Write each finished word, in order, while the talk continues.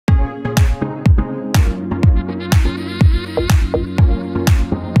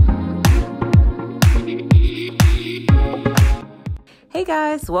Hey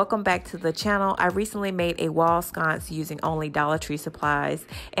guys, welcome back to the channel. I recently made a wall sconce using only Dollar Tree supplies,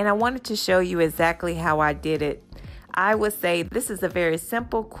 and I wanted to show you exactly how I did it. I would say this is a very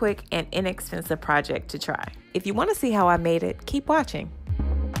simple, quick, and inexpensive project to try. If you want to see how I made it, keep watching.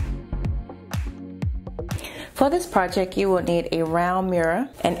 For this project, you will need a round mirror,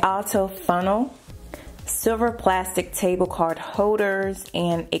 an auto funnel, silver plastic table card holders,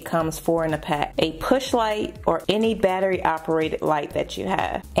 and it comes 4 in a pack, a push light or any battery operated light that you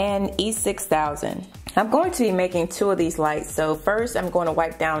have, and E6000. I'm going to be making 2 of these lights. So first I'm going to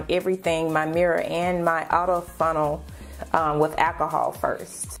wipe down everything, my mirror and my auto funnel, with alcohol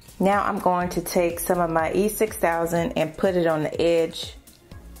first. Now I'm going to take some of my E6000 and put it on the edge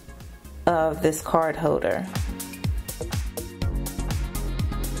of this card holder.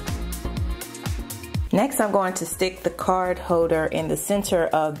 Next, I'm going to stick the card holder in the center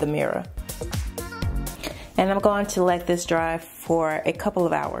of the mirror. And I'm going to let this dry for a couple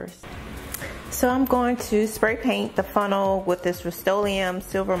of hours. So I'm going to spray paint the funnel with this Rust-Oleum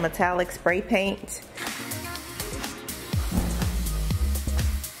silver metallic spray paint.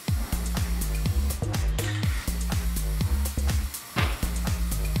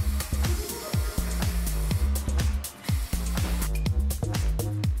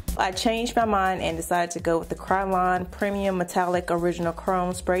 I changed my mind and decided to go with the Krylon Premium Metallic Original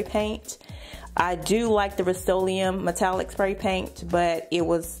Chrome Spray Paint. I do like the Rust-Oleum Metallic Spray Paint, but it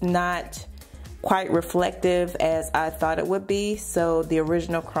was not quite reflective as I thought it would be, so the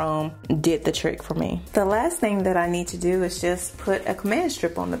original chrome did the trick for me. The last thing that I need to do is just put a command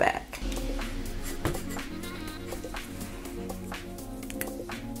strip on the back.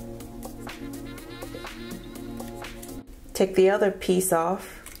 Take the other piece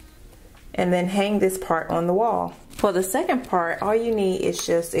off and then hang this part on the wall. For the second part, all you need is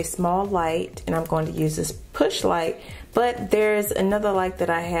just a small light, and I'm going to use this push light, but there's another light that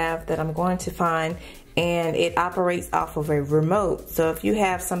I have that I'm going to find, and it operates off of a remote. So if you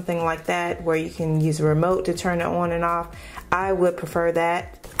have something like that where you can use a remote to turn it on and off, I would prefer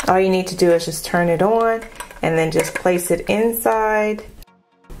that. All you need to do is just turn it on and then just place it inside.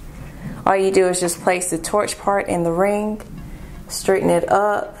 All you do is just place the torch part in the ring, straighten it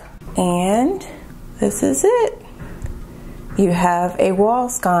up, and this is it. You have a wall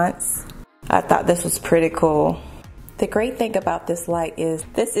sconce. I thought this was pretty cool. The great thing about this light is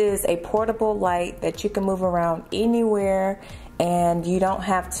this is a portable light that you can move around anywhere, and you don't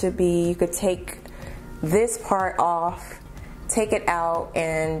have to be, you could take this part off, take it out,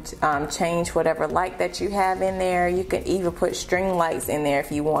 and change whatever light that you have in there. You can even put string lights in there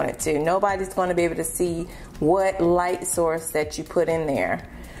if you wanted to. Nobody's going to be able to see what light source that you put in there.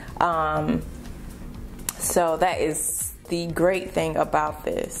 So that is the great thing about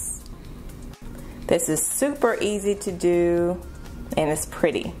this. This is super easy to do, and it's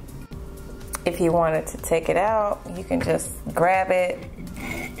pretty. If you wanted to take it out, you can just grab it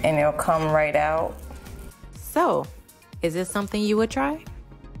and it'll come right out. So, is this something you would try?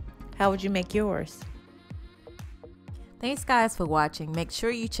 How would you make yours? Thanks guys for watching. Make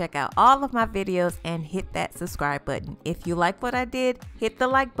sure you check out all of my videos and hit that subscribe button. If you like what I did, hit the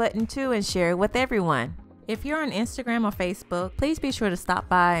like button too and share it with everyone. If you're on Instagram or Facebook, please be sure to stop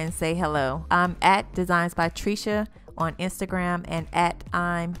by and say hello. I'm at Designs by Trisha on Instagram and at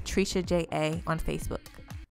I'm Trisha JA on Facebook.